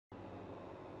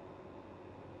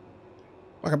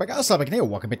Welcome back, guys. I'm here.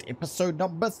 Welcome back to episode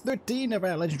number 13 of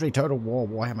our legendary Total War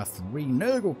Warhammer 3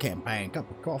 Nurgle campaign.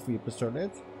 Cup of coffee episode,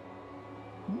 lads.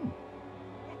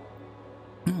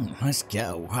 Let's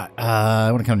go. Right,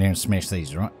 I want to come down and smash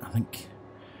these, right? I think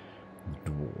the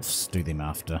dwarfs do them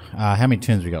after. How many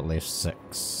turns we got left?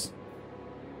 6.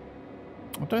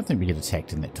 I don't think we get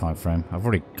attacked in that time frame. I've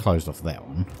already closed off that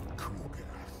one.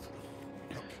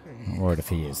 Not worried if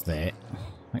he is that.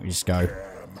 I think we just go.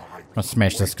 I'll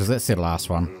smash this because that's their last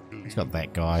one. He's got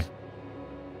that guy.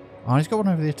 Oh, he's got one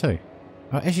over there too.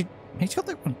 Oh, actually, he's got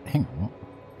that one. Hang on. What?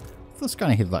 I thought this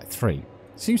guy had like 3.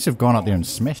 Seems to have gone up there and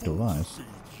smashed all those. How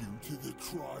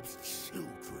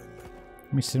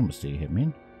many settlements do you have,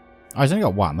 man? Oh, he's only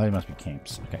got 1. Those must be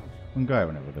camps. Okay, we can go over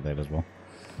and have a look at that as well.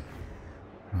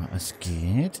 Right, that's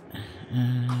good.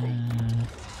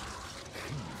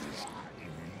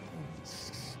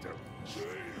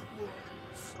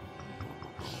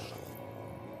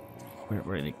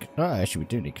 Oh, actually, we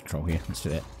do need control here. Let's do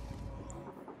that.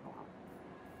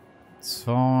 It's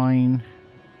fine.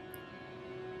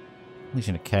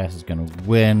 Legion of Chaos is going to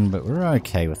win, but we're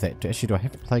okay with that. Actually, do I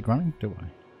have a plague running? Do I?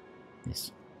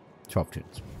 Yes. 12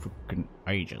 turns. Freaking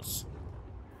ages.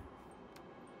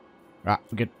 Right,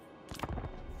 we're good.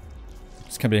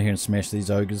 Let's come down here and smash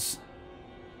these ogres.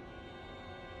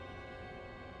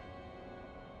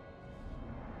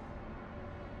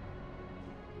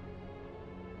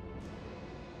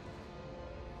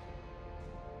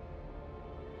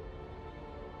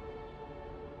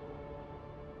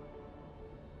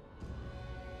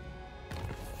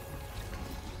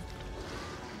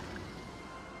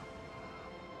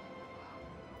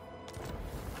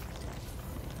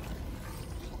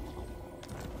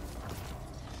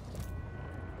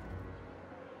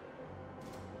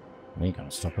 He ain't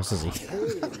gonna stop us, is he?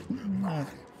 No.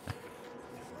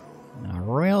 A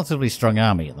relatively strong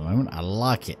army at the moment. I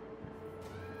like it.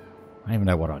 I don't even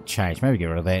know what I'd change. Maybe get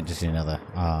rid of that and just do another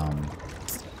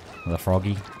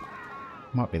froggy.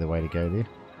 Might be the way to go there.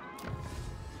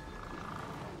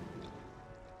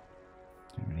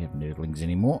 Don't really have nerdlings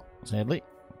anymore, sadly.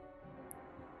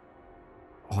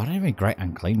 Oh, I don't have any great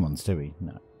unclean ones, do we?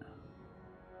 No.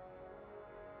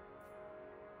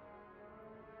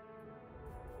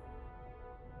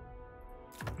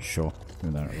 Sure,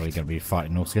 we're not really going to be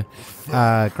fighting Norska.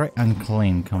 Great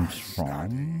Unclean comes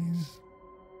from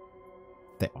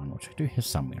that one, which I do have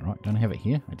somewhere, right? Don't I have it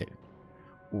here? I do.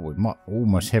 Oh, we might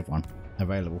almost have one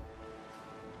available.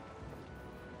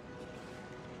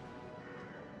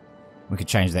 We could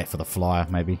change that for the flyer,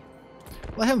 maybe.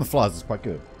 Well, having the flyers is quite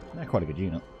good. They're quite a good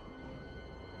unit.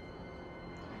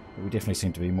 But we definitely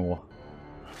seem to be more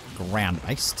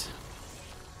ground-based.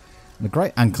 The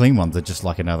great unclean ones are just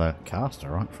like another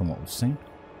caster, right? From what we've seen.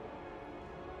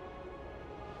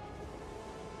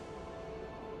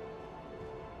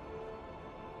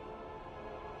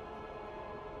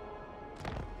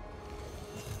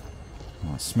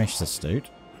 Oh, smash this dude.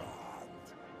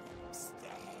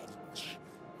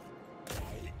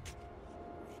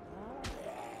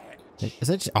 Is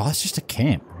that just, oh, that's just a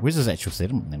camp. Where's his actual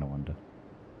settlement then, I wonder?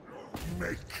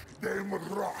 Make them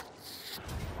rot.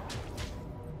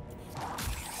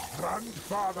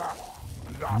 Grandfather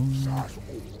loves us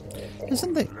all.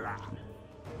 Isn't that...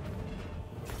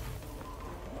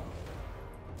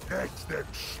 Let them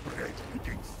spread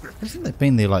infection. Hasn't that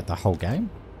been there like the whole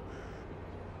game?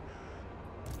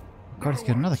 God, he's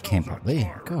got another camp up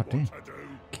there. God damn.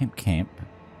 Camp.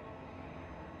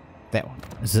 That one.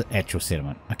 This is the actual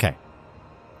settlement. Okay.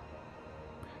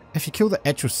 If you kill the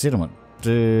actual settlement,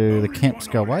 do the camps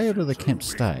go away or do the camps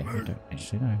stay? I don't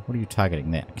actually know. What are you targeting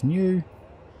that? Can you...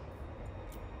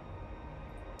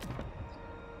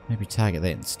 maybe target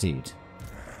that instead.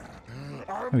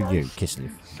 Who are you,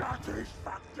 Kislev?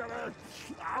 Satisfactory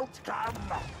outcome.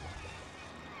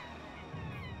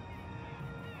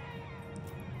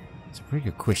 It's a pretty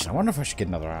good question. I wonder if I should get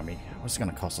another army. What's it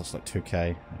going to cost us? Like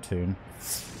 2k a turn.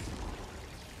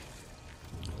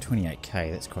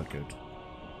 28k, that's quite good.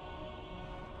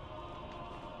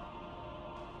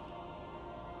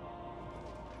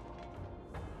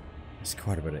 It's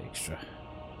quite a bit of extra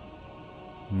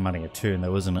money a turn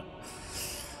though, isn't it?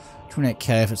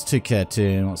 28k if it's 2k a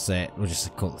turn, what's that? We'll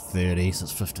just call it 30, so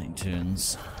it's 15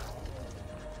 turns.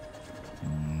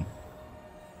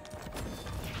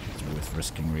 It's worth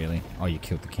risking really. Oh, you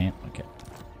killed the camp? Okay.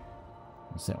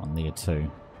 What's that one there too?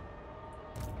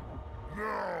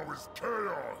 Now is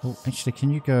chaos. Oh, actually,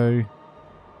 can you go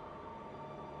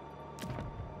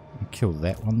and kill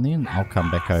that one then? I'll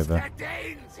come back over.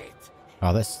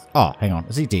 Oh, that's... oh, hang on.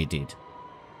 Is he dead?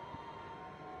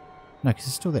 No, because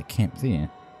there's still that camp there.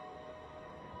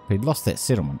 But he lost that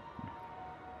settlement.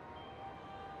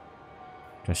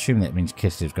 I assume that means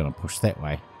Kislev's going to push that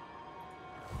way.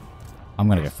 I'm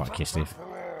going to go fight Kislev.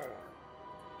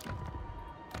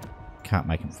 Can't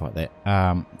make him fight that.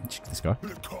 Check this guy.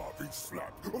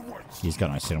 He's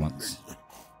got no settlements.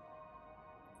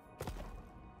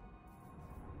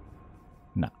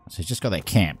 No, so he's just got that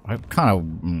camp. I it's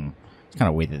kind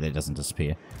of weird that that doesn't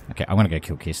disappear. Okay, I'm going to go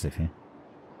kill Kislev here.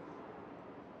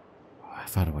 Oh, how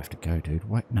far do I have to go, dude?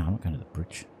 Wait, no, I'm not going to the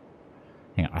bridge.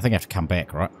 Hang on, I think I have to come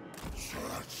back, right?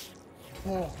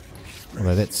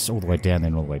 Although that's all the way down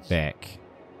then all the way back.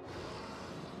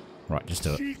 Right, just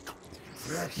do it.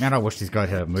 Man, I wish these guys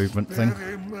had a movement thing.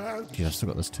 Geez, I've still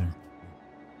got this too.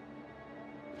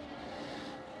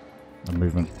 A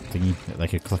movement thingy that they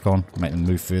could click on, make them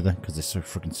move further, because they're so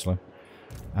freaking slow.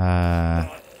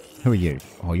 Who are you?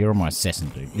 Oh, you're on my assassin,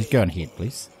 dude. Just go ahead,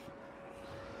 please.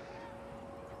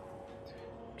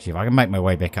 See if I can make my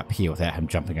way back up here without him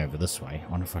jumping over this way.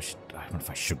 I wonder if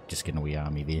I should just get a wee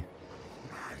army there.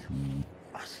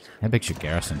 How big should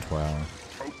garrison? 12.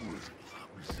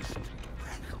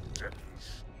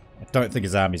 I don't think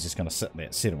his army's just going to sit in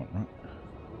that settlement, right?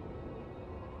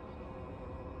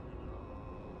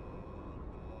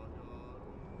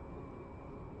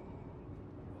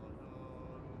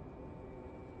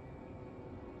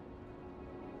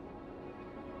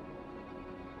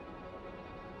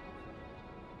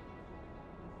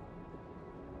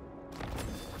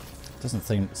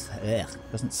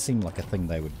 Doesn't seem like a thing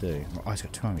they would do. Oh, he's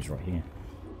got 2 armies right here.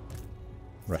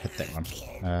 Right, hit that one.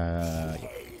 Yeah.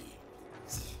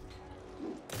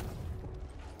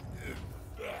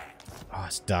 Oh,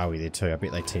 it's Darwy there too. I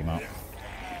bet they team up.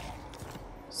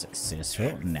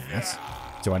 Successful. Nice.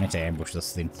 Do I need to ambush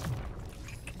this then?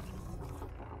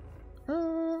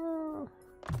 How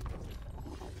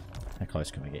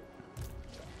close can I get?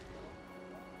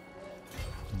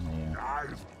 Yeah.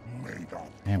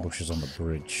 Ambushes on the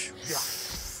bridge.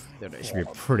 That should be a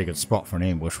pretty good spot for an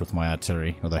ambush with my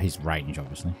artillery. Although he's range,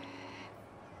 obviously.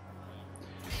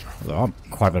 Although I'm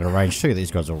quite a bit of range too.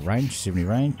 These guys are range, 70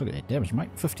 range. Look at that damage, mate.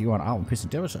 51 armor piercing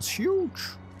damage. That's huge.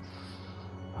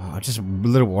 Oh, I'm just a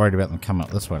little worried about them coming up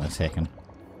this way and attacking.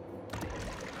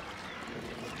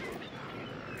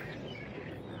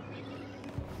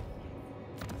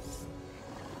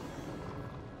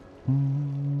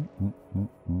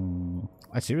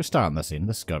 Actually, we're starting this in.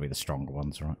 This has got to be the stronger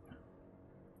ones, right?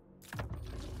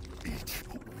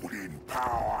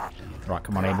 Right,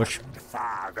 come on, ambush.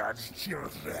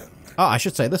 Oh, I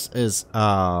should say this is patch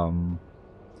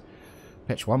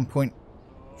 1.3?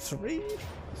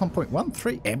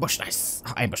 1.13? Ambush, nice.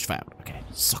 Oh, ambush failed. Okay,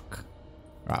 suck.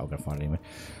 Right, we're going to find it anyway.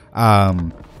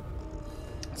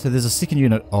 So there's a second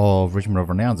unit of Regiment of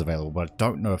Renowns available, but I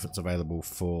don't know if it's available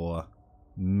for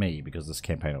me, because this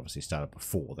campaign obviously started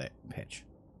before that patch.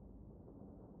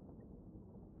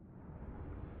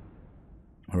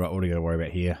 Alright, what do you got to worry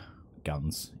about here?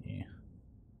 Guns, yeah.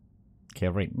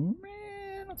 Cavalry,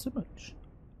 man, not so much.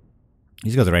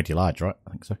 These guys are anti-large, right?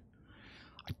 I think so.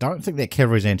 I don't think that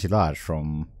cavalry's anti-large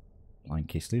from Blind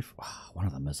Kislev. Oh, one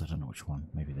of them is, I don't know which one.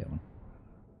 Maybe that one.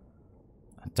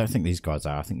 I don't think these guys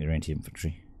are. I think they're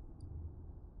anti-infantry.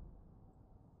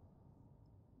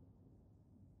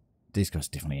 These guys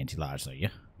are definitely anti-large though,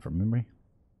 yeah? From memory.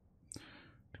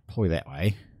 Deploy that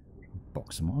way.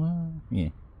 Box them on. Yeah.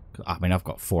 I mean, I've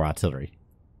got 4 artillery.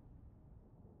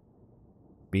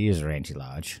 Bears are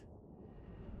anti-large.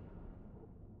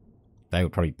 They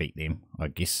would probably beat them, I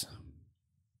guess.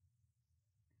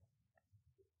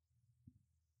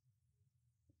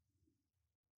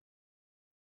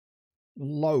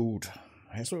 Load.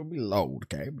 That's what it will be. Load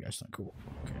game. Yes, not cool.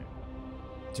 Okay.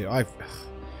 See,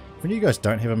 when you guys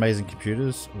don't have amazing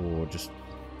computers, or just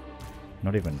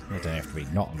not even, they don't have to be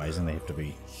not amazing, they have to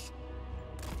be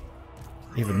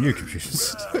even new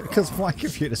computers, because my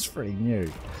computer's pretty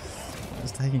new.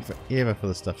 It's taking forever for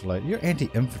the stuff to load. You're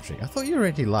anti-infantry. I thought you were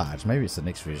anti-large. Maybe it's the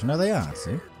next version. No, they are,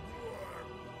 see?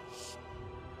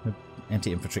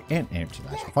 Anti-infantry and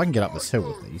anti-large. If I can get up this hill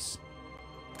with these.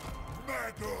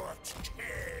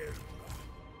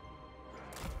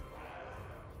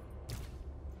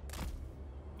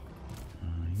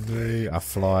 A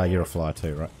flyer, you're a flyer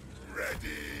too, right?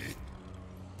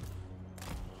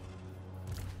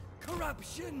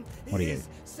 What are you?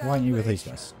 Why aren't you with these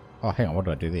guys? Oh, hang on, what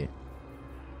did I do there?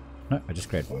 No, I just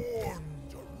grabbed one. You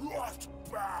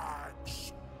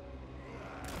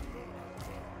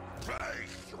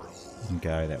can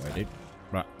go that way, dude.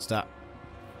 Right, start.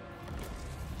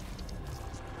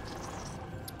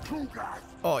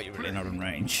 Oh, you're really not in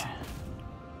range.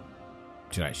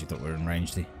 I actually thought we were in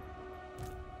range there.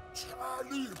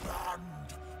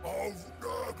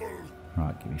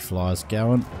 Right, give me flyers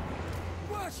going.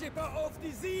 wiper of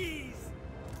disease.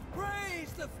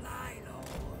 Praise the Fly Lord.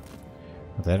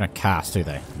 But they don't cast, do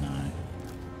they? No.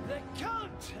 The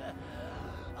cult.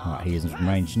 Alright, he isn't in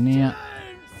range near.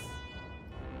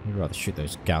 You'd rather shoot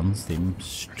those guns than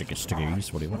stickers,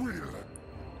 whatever.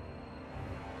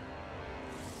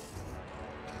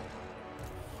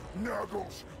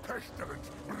 Nurgle's pestilent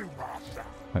blue master.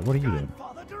 Wait, what are you doing?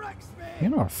 Father directs me.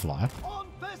 You're not a flyer. On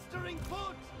pestering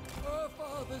foot. Her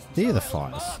father's They're the child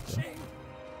flyers. marching.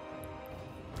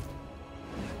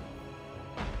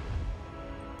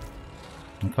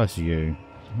 I'm close to you.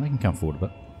 They can come forward a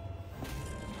bit.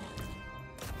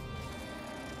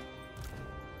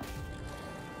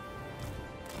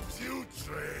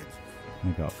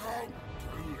 We got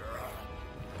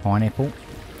pineapple.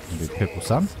 We'll do purple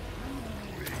sun.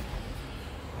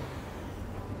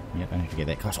 Yep, I don't have to get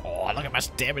that close. Oh, look at how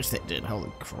much damage that did.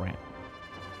 Holy crap.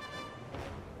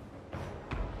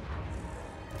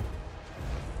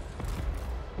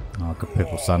 Oh, good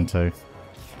purple sun too.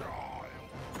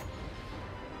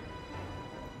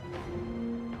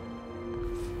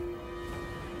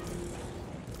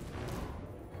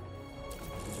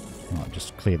 Might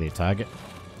just clear their target.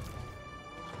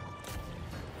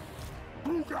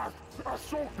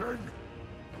 Assaulting!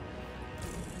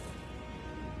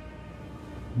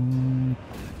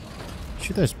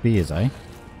 Shoot those bears, eh?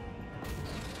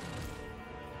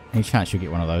 Any chance you'll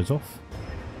get one of those off?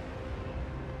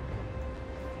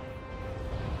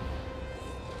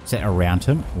 Is that around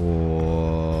him?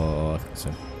 Or... I think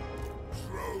so.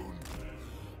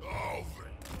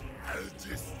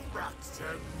 These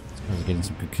guys are getting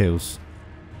some good kills.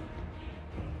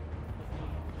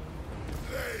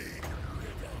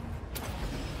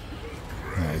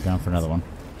 Alright, going for another one.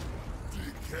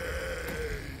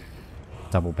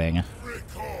 Double banger.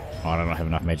 Oh, I don't have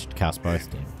enough magic to cast both.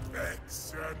 Damn.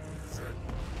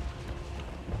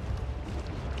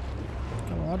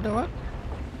 Come on, do it.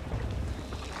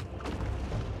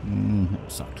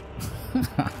 That sucked.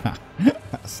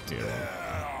 Still.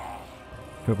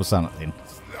 Purple sun it then.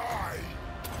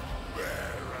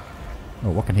 Oh,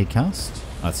 what can he cast?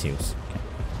 Oh, it's heals. Okay.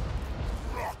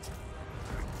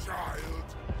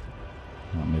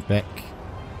 I'll move back.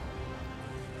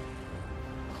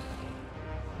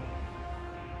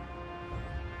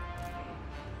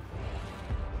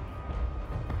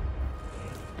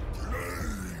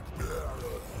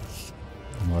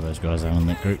 Why those guys are in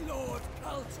that group?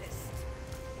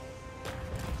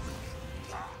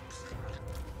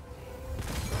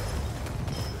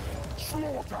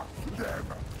 Slaughter them!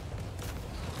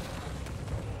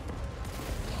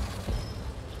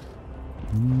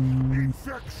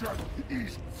 Infection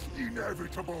is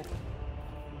inevitable.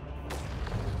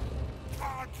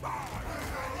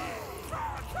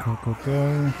 Go, go,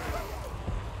 go.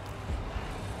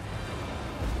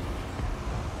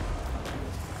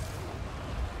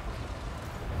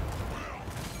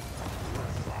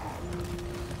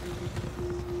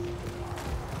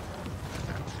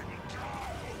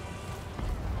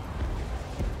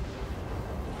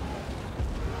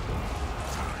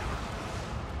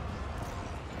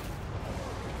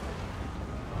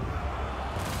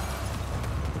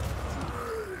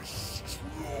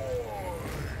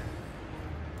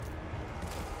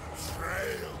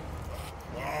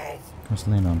 Let's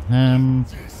land on him.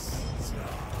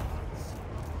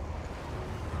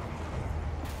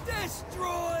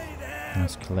 Destroy them.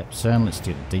 Nice collapse in. Let's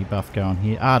get a debuff going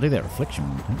here. Ah, do that reflection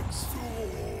one, thanks.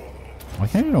 I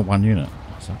can only do one unit.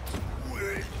 That sucks.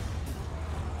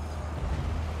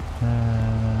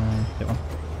 That one.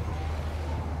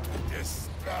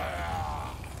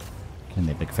 Get in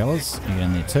there, big fellas. You get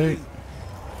in there too.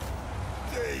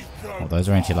 Oh, those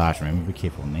are anti-large, remember. Be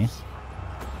careful in there.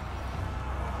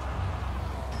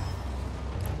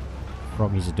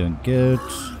 Froggies are doing good.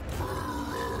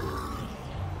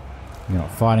 You're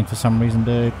not fighting for some reason,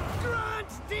 dude. Grant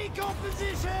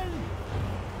decomposition.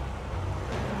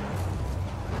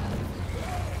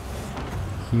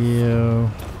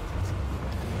 Heal.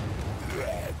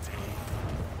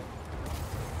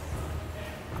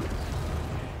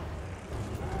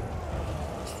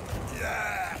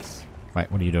 Yes!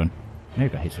 Wait, what are you doing? There you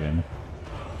go, hit you in.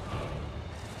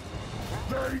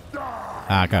 They die!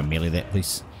 Ah, go melee that,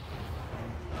 please.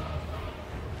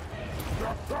 The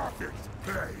perfect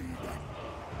blade!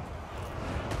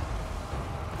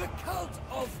 The cult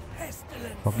of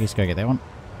pestilence. Froggies, go get that one.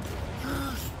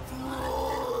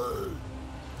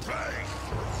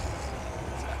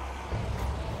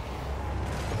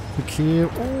 Good kill.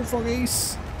 Oh,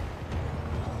 froggies.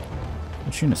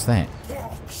 What unit's that?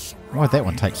 Why'd that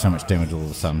one take so much damage all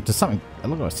of a sudden? Does something... It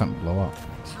looked like something blow up.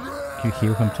 Can you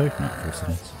heal him too? No, of course it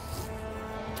is.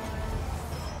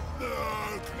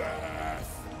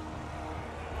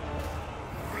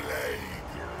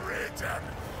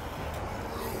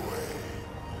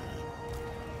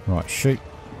 Right, shoot.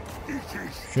 It is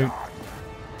Shoot. done.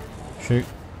 Shoot.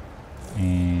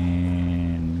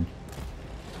 And...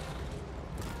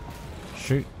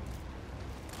 shoot.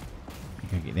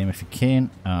 Go get them if you can.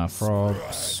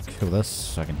 Frogs. Kill this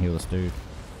so I can heal this dude.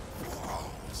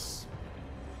 Is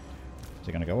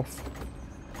it gonna go off?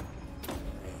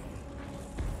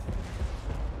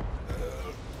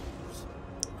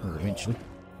 Well, eventually.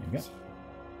 There we go.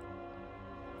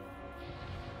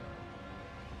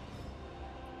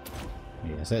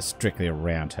 Yeah, so that's strictly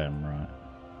around him, right?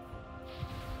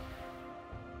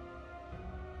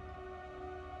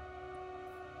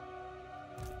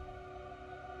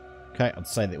 Okay, I'd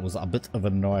say that was a bit of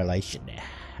annihilation there.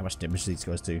 How much damage do these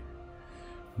guys do?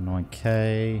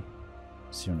 9k,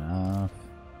 7.5,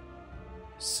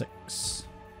 6,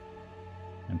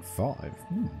 and 5. Where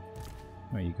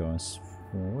are you guys?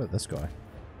 Where this guy?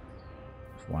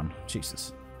 1.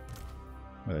 Jesus.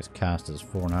 Where are those casters?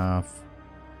 4.5,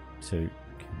 2.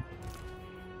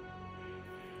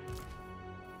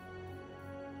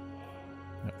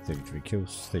 33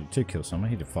 kills, 32 kills. Someone.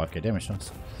 He did 5k damage.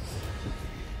 Nice.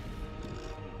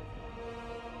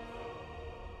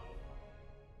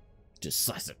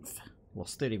 Decisive.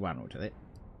 Lost 31 onto that.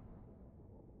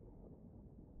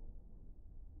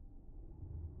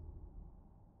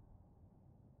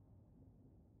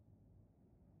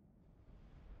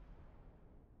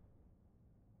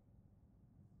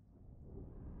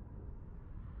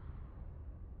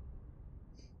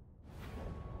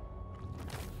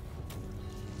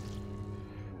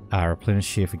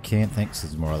 Replenish here if we can. Thanks.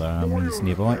 There's more other armies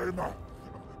nearby.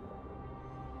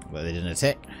 Well, they didn't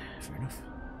attack. Fair enough.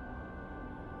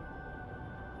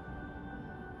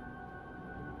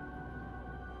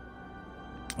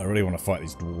 I really want to fight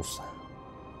these dwarves.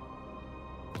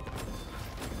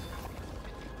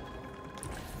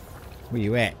 Where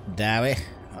you at, Darby?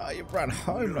 Oh, you run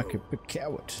home like a big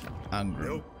coward.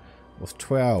 Hungry. With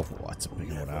 12. Oh, that's a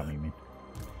big old army, man.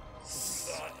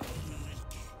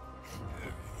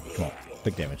 Come on,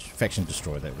 big damage. Faction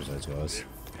destroy, that was those guys.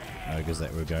 Ogres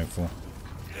that we were going for.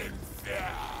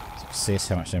 Success,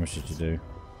 how much damage did you do?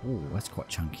 Ooh, that's quite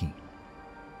chunky.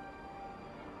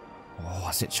 Oh,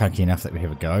 is it chunky enough that we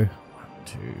have a go? 1,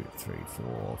 2, 3,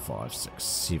 4, 5, 6,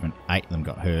 7, 8 of them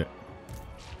got hurt.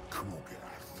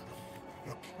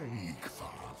 The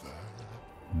Plaguefather.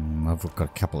 I've got a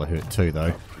couple of hurt too,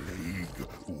 though. Plague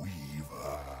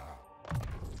Weaver.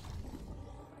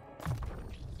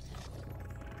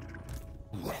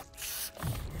 Rots.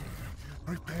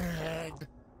 Prepared.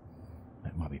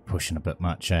 That might be pushing a bit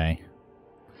much, eh?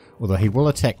 Although he will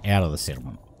attack out of the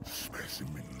settlement.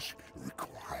 Specimens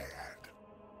required.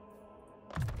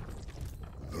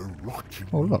 The rotten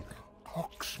Oh, look.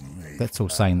 Poxmakers. That's all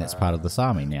saying that's part of this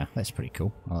army now. That's pretty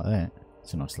cool. I like that.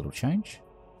 It's a nice little change.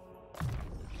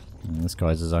 And this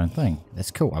guy's his own thing.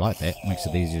 That's cool. I like that. Makes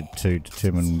it easier to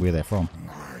determine where they're from.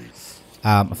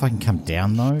 If I can come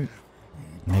down, though,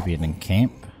 maybe an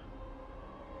encamp.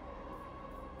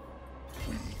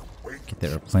 Get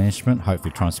that replenishment.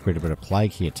 Hopefully try and spread a bit of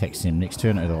plague. He attacks them next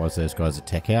turn. Otherwise those guys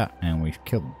attack out and we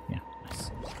kill them. Yeah,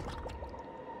 nice.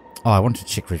 Oh, I wanted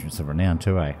to check regiments of renown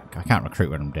too, eh? I can't recruit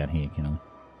when I'm down here, can I?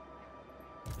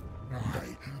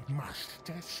 I must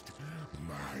test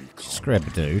my Just grab a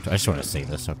dude. I just want to see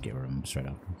this. I'll get rid of him straight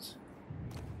afterwards.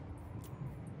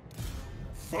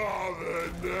 Father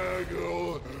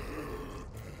Nurgle.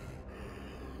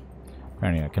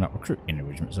 Apparently I cannot recruit any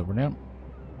regiments of renown.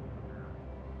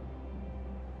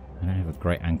 I don't have a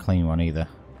great unclean one either.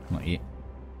 Not yet.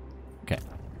 Okay.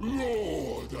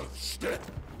 Lord of Step.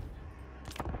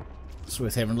 It's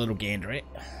worth having a little gander at.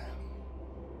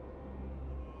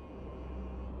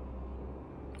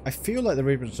 I feel like the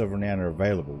regiments of renown are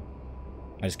available.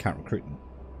 I just can't recruit them.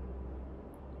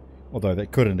 Although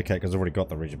that could indicate, because I've already got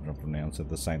the regiment of renown, so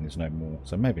they're saying there's no more.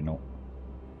 So maybe not.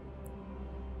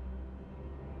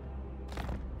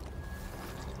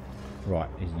 Right,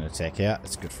 he's going to attack out.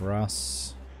 That's good for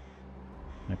us.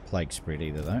 No plague spread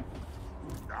either, though.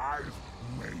 I've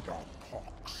made a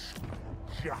pox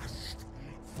just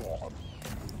for me.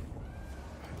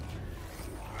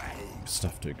 Good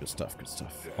stuff, dude. Good stuff, good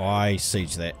stuff. I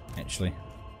siege that, actually.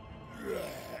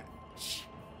 This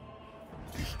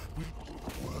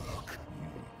will work.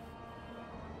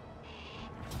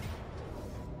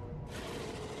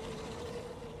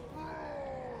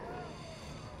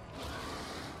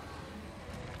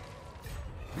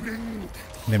 And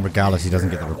then regardless, he doesn't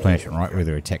get the replenishment, right?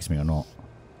 Whether he attacks me or not.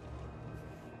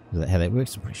 Is that how that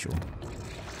works? I'm pretty sure.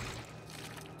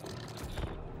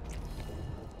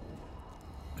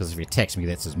 Because if he attacks me,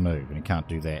 that's his move, and he can't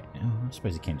do that. Oh, I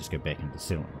suppose he can just go back into the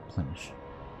settlement and replenish.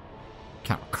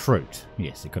 Can't recruit.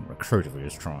 Yes, he couldn't recruit if he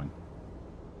was trying.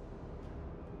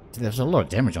 Dude, there's a lot of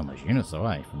damage on those units though,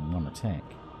 eh? From one attack.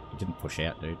 He didn't push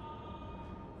out, dude.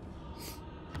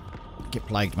 Get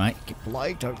plagued, mate. Get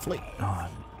plagued, hopefully. Oh,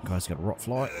 guy's got a rot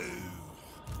fly.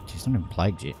 He's not even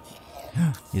plagued yet.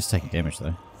 He's taking damage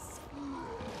though.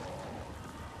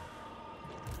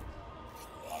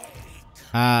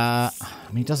 I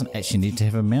mean, he doesn't actually need to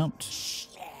have a mount.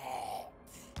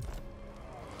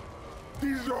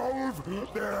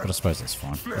 But I suppose that's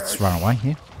fine. Let's run away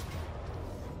here.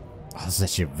 Oh, this is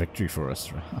actually a victory for us.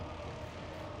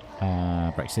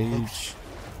 Break siege.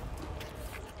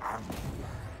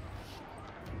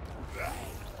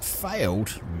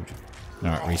 Failed. Rude.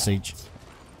 Alright, re-siege.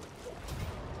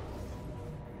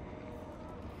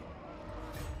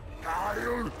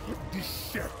 I'll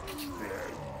dissect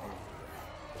them.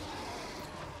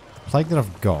 Plague that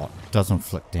I've got does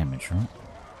inflict damage, right?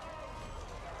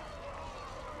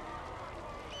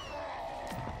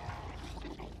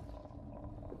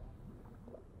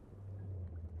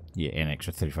 Yeah, an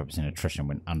extra 35% attrition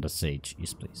when under siege.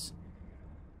 Yes, please.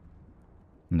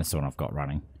 And that's the one I've got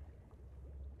running.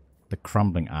 The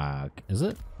Crumbling Arg, is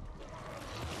it?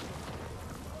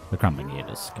 The Crumbling, yeah,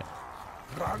 it is. Okay.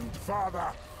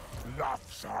 Grandfather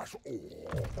loves us all.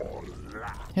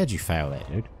 How'd you fail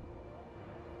that, dude?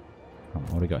 Oh,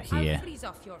 what do we got here? I'll freeze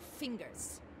off your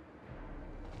fingers.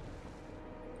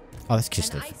 Oh, that's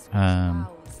Kislev.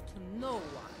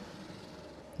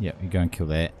 Yeah, you go and kill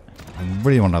that. I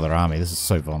really want another army. This is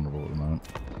so vulnerable at the moment.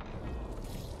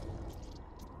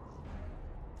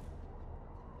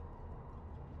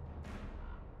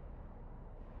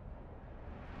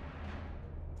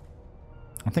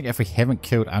 I think if we haven't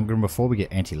killed Ungrim before, we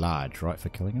get anti-large, right, for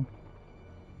killing him?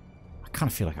 I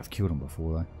kind of feel like I've killed him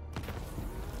before, though.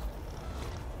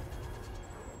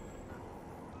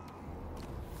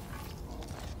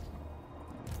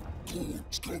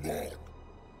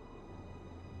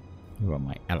 Who are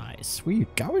my allies? Where are you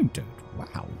going, dude?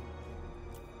 Wow.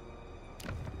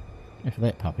 Go for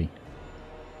that puppy.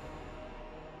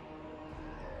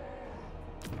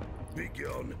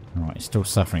 Alright, he's still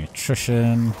suffering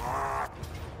attrition.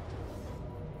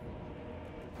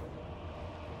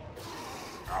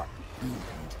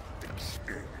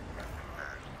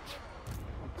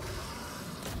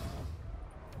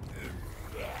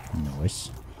 Nice.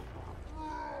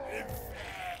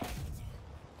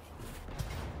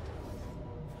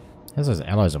 How's those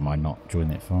allies of mine not join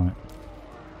that fight?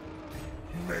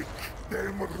 Make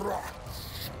them rot.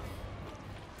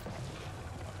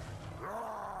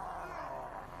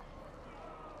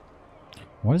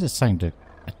 Why is it saying to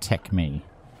attack me?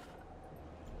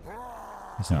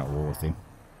 He's not at war with him.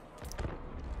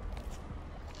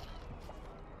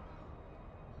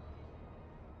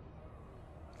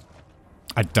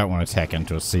 I don't want to attack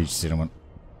into a siege settlement.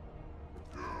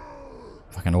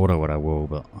 If I can auto what I will,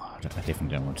 but I definitely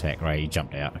don't want to attack. Right, he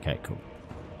jumped out. Okay, cool.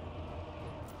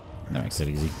 That makes it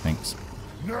easy. Thanks.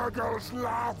 Nurgle's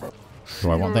love. Do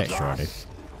I want that? Sure I do.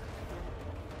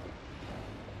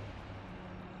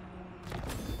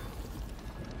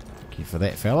 Thank you for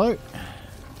that, fellow.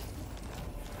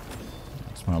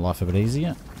 Makes my life a bit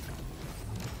easier.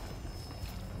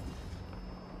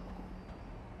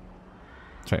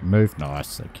 Check move.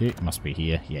 Nice. Thank you. Must be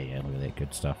here. Yeah, look at that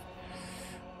good stuff.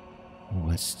 Oh,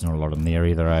 that's not a lot in there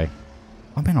either, eh?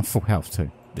 I'm on full health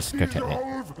too. Just go take that.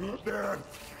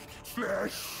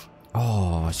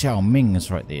 Oh, Xiao Ming is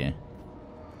right there.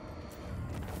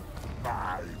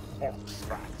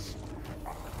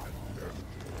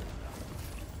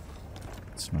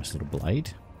 It's a nice little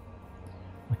blade.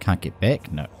 I can't get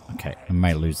back? No. Okay, I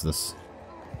may lose this.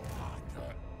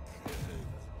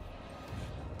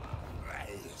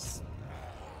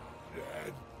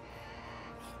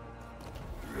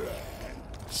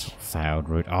 Failed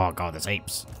route. Oh god, there's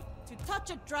heaps. To touch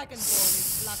a dragonborn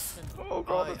is blasphemy. Oh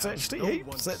god, that's actually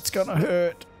heaps. That's gonna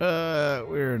hurt.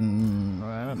 We're in.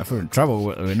 I don't know if we're in trouble,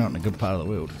 but we're not in a good part of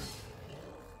the world.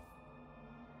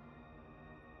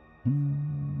 I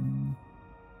mean,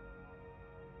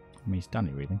 he's done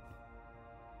everything.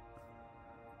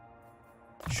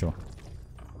 Sure.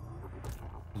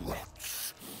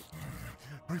 Let's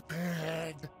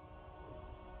prepared.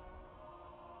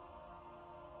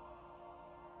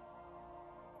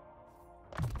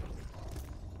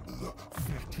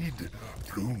 Fitted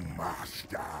to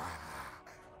master.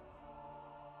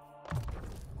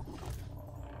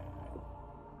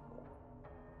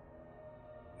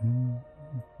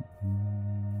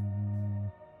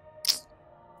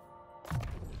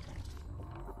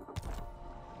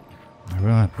 I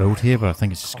really want to build here, but I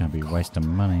think it's just going to be a waste of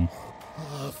money.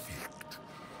 Perfect.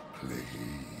 Please.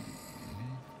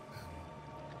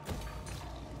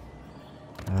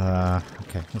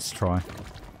 Okay, let's try.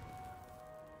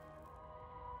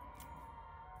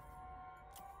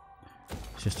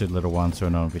 Let's just do little ones so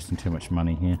we're not investing too much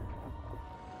money here.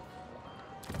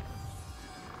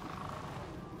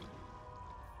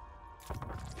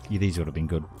 Yeah, these would have been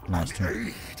good last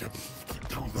time.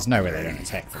 There's no way they don't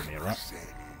attack from here, right?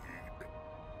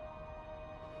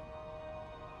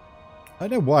 I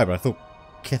don't know why, but I thought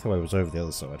Cathaway was over the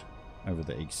other side. Over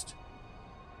the east.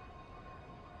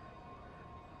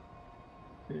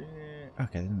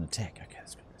 Okay, they didn't attack. Okay,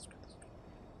 that's good, that's good, that's good.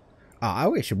 Ah,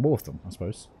 I should morph them, I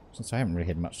suppose. Since I haven't really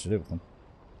had much to do with them.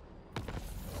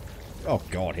 Oh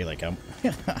god, here they come.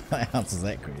 That answers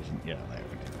that question. Yeah, there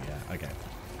we go. Yeah, okay.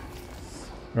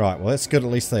 Right, well that's good, at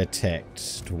least they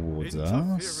attacked towards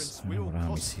us. Oh, what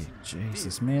armies here?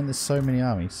 Jesus, man, there's so many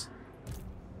armies.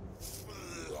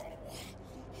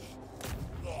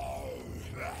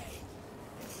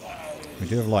 We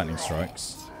do have lightning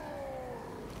strikes.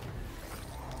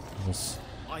 I was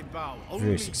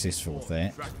very successful with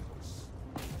that.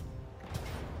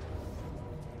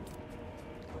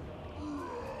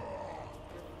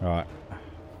 Right.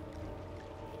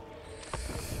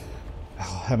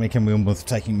 Oh, how many can we win with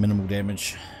taking minimal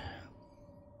damage?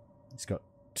 He's got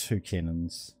 2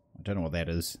 cannons. I don't know what that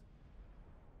is.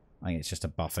 I think it's just a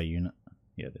buffer unit.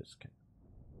 Yeah, it is. Okay.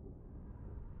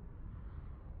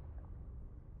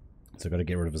 So I've got to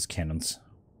get rid of his cannons.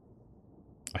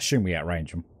 I assume we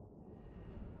outrange him.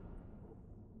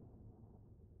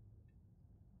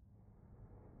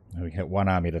 We hit one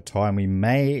army at a time. We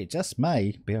may, just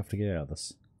may, be able to get out of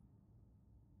this.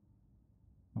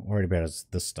 Not worried about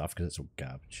this stuff because it's all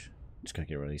garbage. Just gotta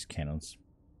get rid of these cannons.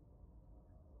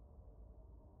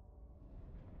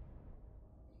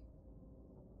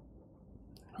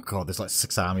 Oh god, there's like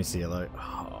 6 armies here though.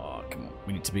 Oh, come on.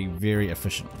 We need to be very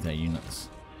efficient with our units.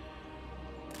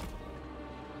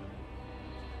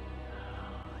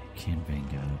 Can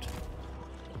Vanguard.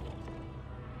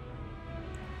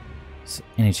 Is there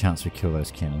any chance we kill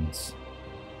those cannons?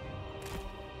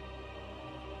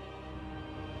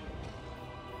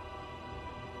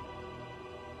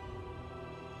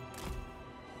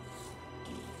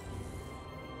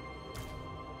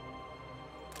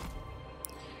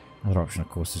 Another option, of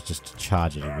course, is just to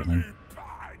charge at everything.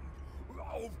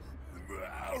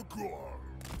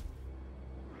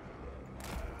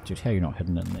 Dude, how are you not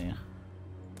hidden in there?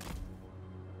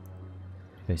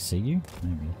 Do they see you?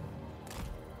 Maybe.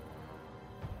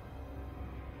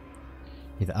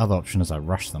 Yeah, the other option is I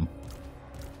rush them.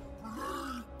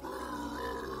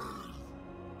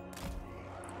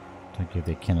 Don't give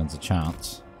their cannons a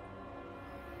chance.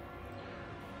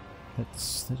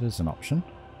 That is an option.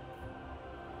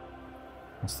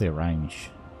 What's their range?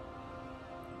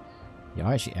 Yeah,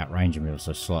 I actually outrange them ever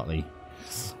so slightly.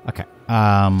 Okay.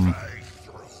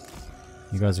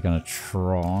 You guys are going to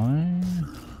try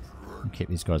and keep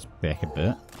these guys back a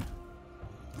bit.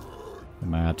 Let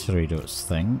my artillery do its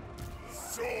thing.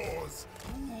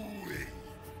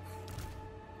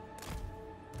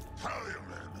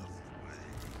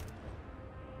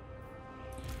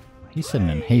 He's hidden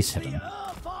and he's hidden.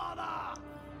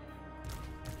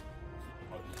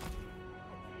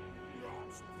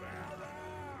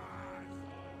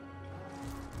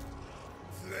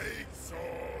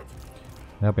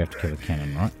 They'll be able to kill the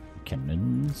cannon, right?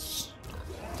 Cannons.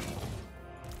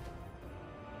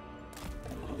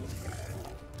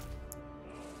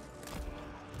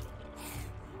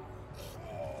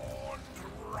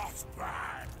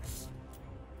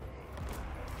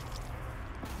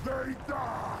 They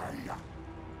die!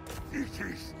 It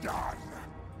is done!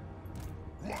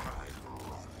 Why?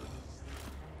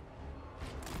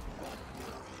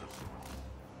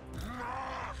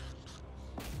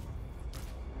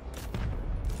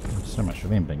 So much for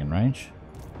them being in range.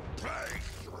 The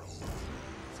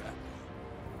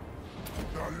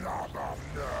love of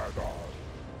Nurgle!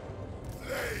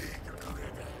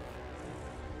 Plague-ridden!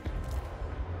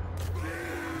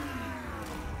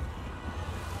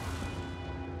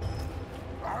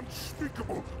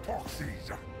 Unspeakable Poxies!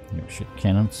 You shit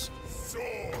cannons.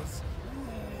 Swords!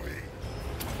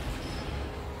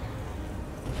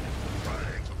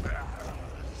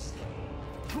 Plaguefathers!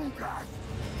 Tugas!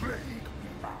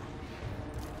 Plaguefather!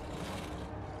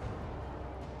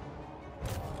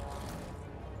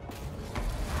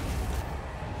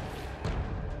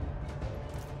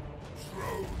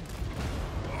 Throne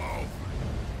of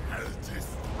Hell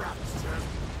Destruction!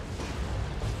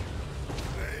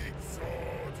 Plague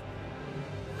sword!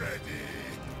 Ready!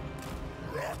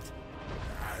 Rot!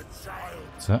 Agile!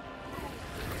 What's that?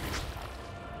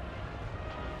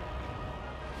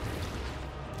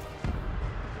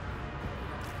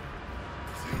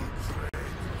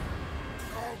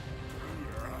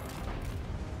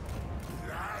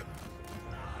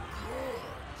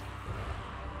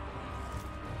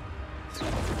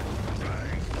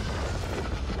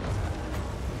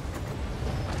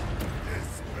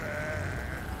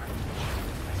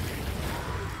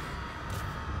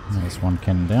 There's one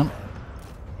cannon down.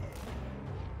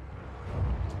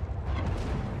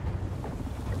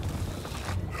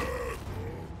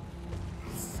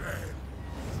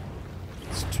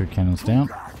 There's 2 cannons down.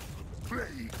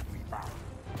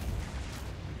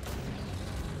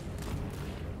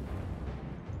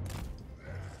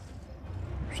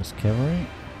 Just cavalry.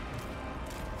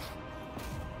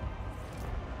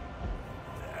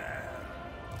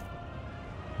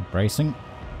 Bracing.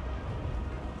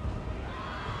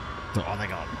 Oh, they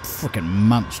got freaking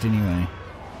munched anyway.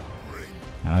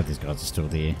 I hope these guys are still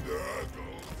there.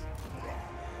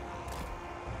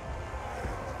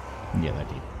 Yeah, they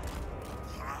did.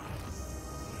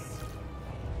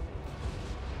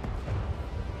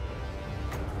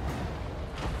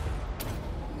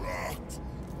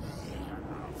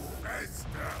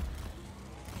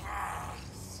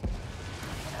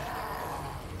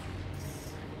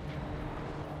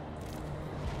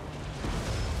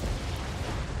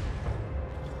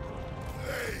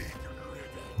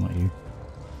 Not you.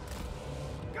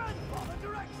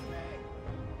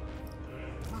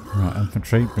 Right,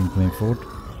 infantry, bring them forward.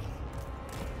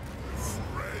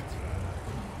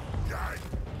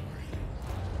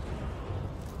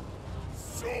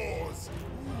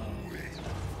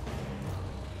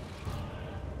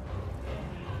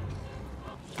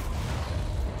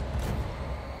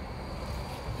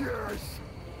 Yes.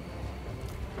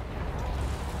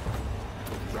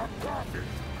 The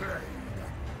perfect blade.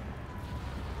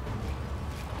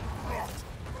 Rot,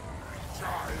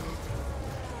 child.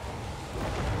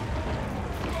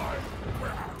 Like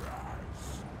Whereas.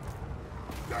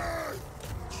 Death.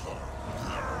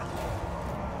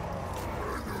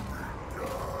 Enemy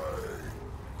die.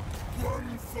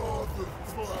 One for the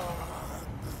clan.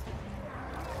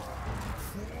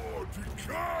 For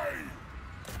Decay.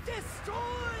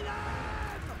 Destroy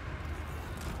them!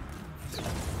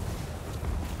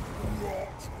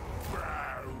 Rot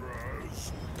bearers.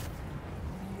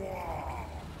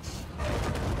 March.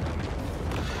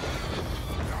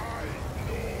 Night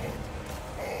Lord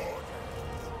orders.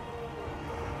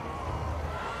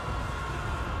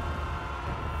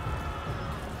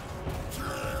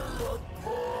 Tear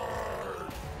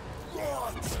apart.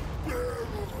 Rot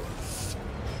bearers.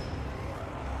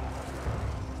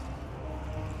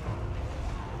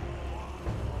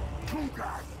 To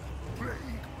that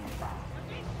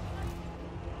Plaguefather.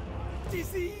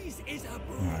 Disease is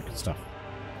abroad. Alright, good stuff.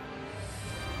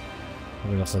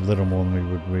 We lost a little more than we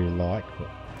would really like, but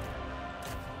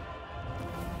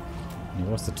we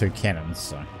lost the 2 cannons,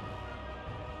 so.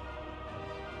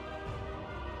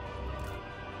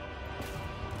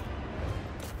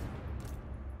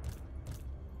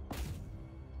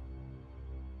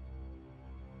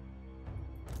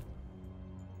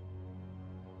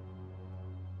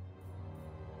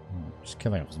 Just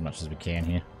killing off as much as we can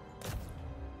here.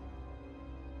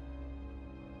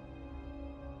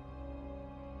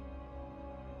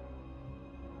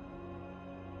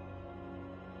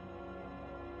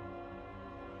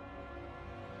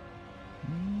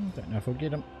 Don't know if we'll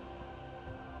get him.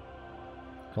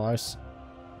 Close.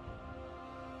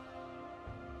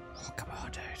 Oh, come on,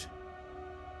 dude.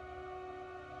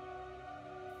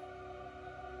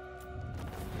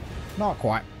 Not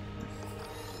quite.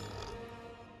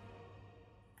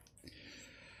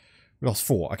 We lost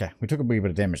 4. Okay, we took a wee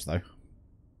bit of damage though.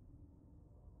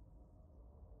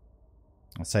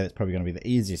 I'd say that's probably going to be the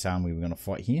easiest army we're going to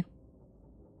fight here.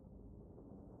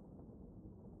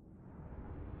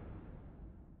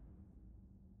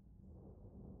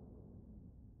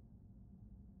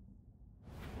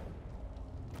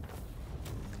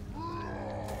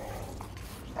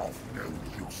 Of no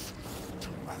use to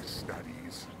my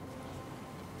studies.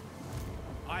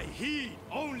 I heed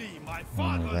only my Oh,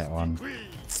 father's that one. decree.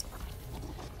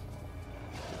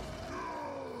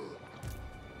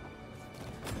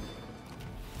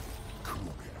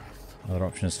 Other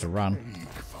option is to run.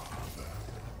 Plaguefather.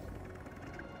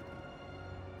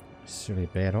 It's really a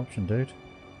bad option, dude.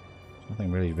 There's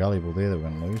nothing really valuable there that we're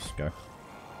going to lose. Go.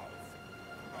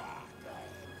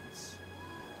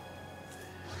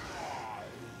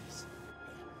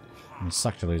 It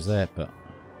suck to lose that, but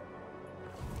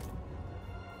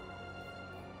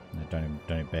no, don't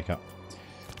even back up.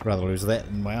 I'd rather lose that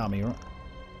than my army, right?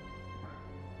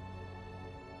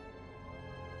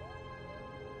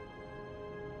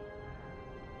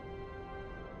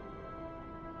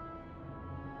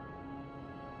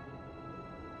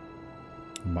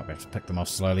 I might have to pick them off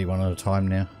slowly one at a time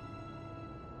now.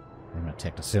 They haven't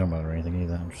attacked a settlement or anything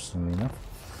either, interestingly enough.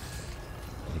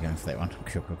 You're going for that one.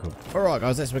 Cool, cool, cool. Alright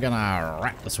guys, that's we're gonna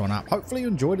wrap this one up. Hopefully you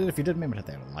enjoyed it. If you did, remember to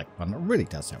hit that like button. It really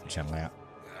does help the channel out.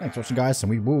 Thanks for watching, guys, and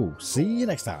we will see you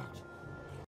next time.